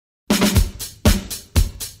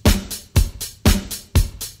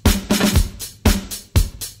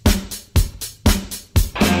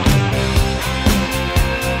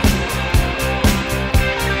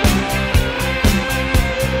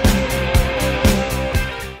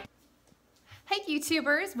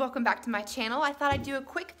YouTubers, welcome back to my channel. I thought I'd do a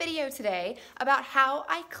quick video today about how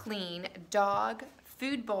I clean dog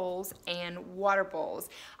food bowls and water bowls.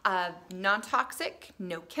 Non-toxic,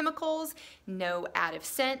 no chemicals, no added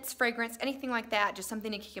scents, fragrance, anything like that. Just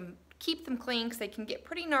something to keep them clean because they can get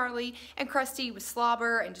pretty gnarly and crusty with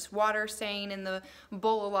slobber and just water staying in the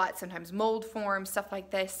bowl a lot, sometimes mold forms, stuff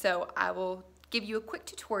like this. So I will give you a quick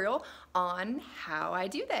tutorial on how I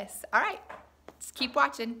do this. All right, let's keep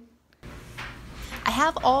watching. I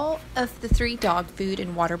have all of the 3 dog food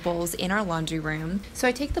and water bowls in our laundry room. So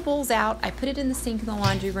I take the bowls out, I put it in the sink in the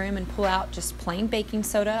laundry room and pull out just plain baking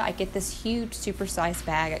soda. I get this huge supersized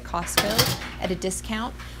bag at Costco at a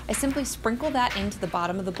discount. I simply sprinkle that into the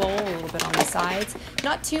bottom of the bowl, a little bit on the sides.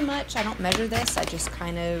 Not too much, I don't measure this, I just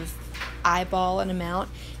kind of eyeball an amount,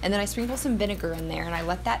 and then I sprinkle some vinegar in there and I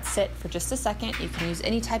let that sit for just a second. You can use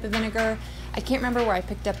any type of vinegar. I can't remember where I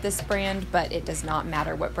picked up this brand, but it does not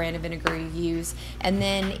matter what brand of vinegar you use. And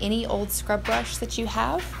then any old scrub brush that you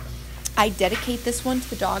have, I dedicate this one to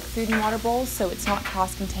the dog food and water bowls so it's not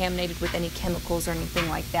cross-contaminated with any chemicals or anything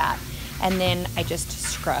like that. And then I just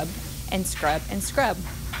scrub and scrub and scrub.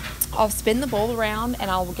 I'll spin the bowl around and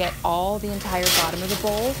I'll get all the entire bottom of the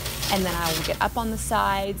bowl, and then I will get up on the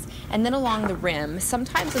sides and then along the rim.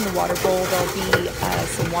 Sometimes in the water bowl there'll be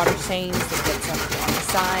some water stains that get something on the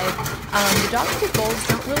side. The dog food bowls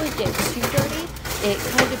don't really get too dirty. It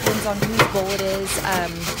kind of depends on whose bowl it is.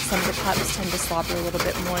 Some of the pups tend to slobber a little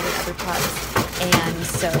bit more than other pups, and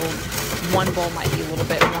so one bowl might be a little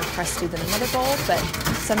bit more crusty than another bowl, but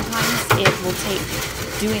sometimes it will take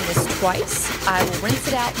doing this twice. I will rinse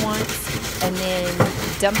it out once and then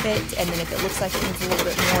dump it, and then if it looks like it needs a little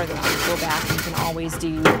bit more, then I'll go back. You can always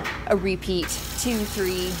do a repeat 2,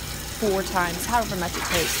 3, 4 times, however much it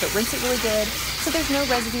takes, but rinse it really good so there's no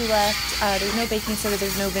residue left, there's no baking soda,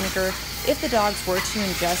 there's no vinegar. If the dogs were to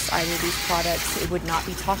ingest either of these products, it would not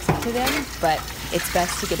be toxic to them, but it's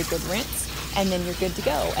best to get a good rinse and then you're good to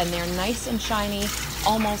go. And they're nice and shiny,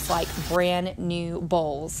 almost like brand new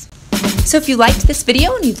bowls. So if you liked this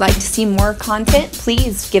video and you'd like to see more content,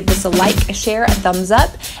 please give this a like, a share, a thumbs up,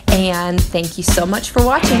 and thank you so much for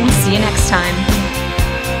watching. See you next time.